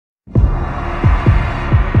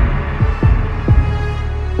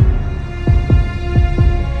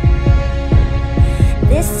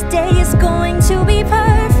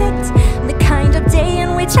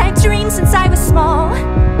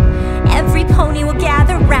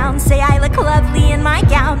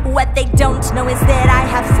they don't know is that I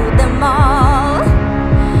have fooled them all.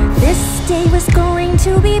 This day was going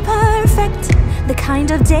to be perfect, the kind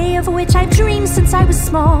of day of which I've dreamed since I was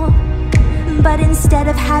small. But instead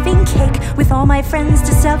of having cake with all my friends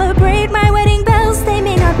to celebrate my wedding bells, they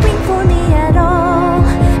may not ring for me at all.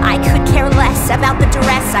 I could care less about the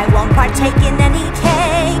dress, I won't partake in any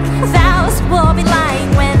cake. Vows will be lying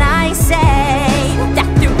when I say that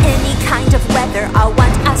through any kind of weather I'll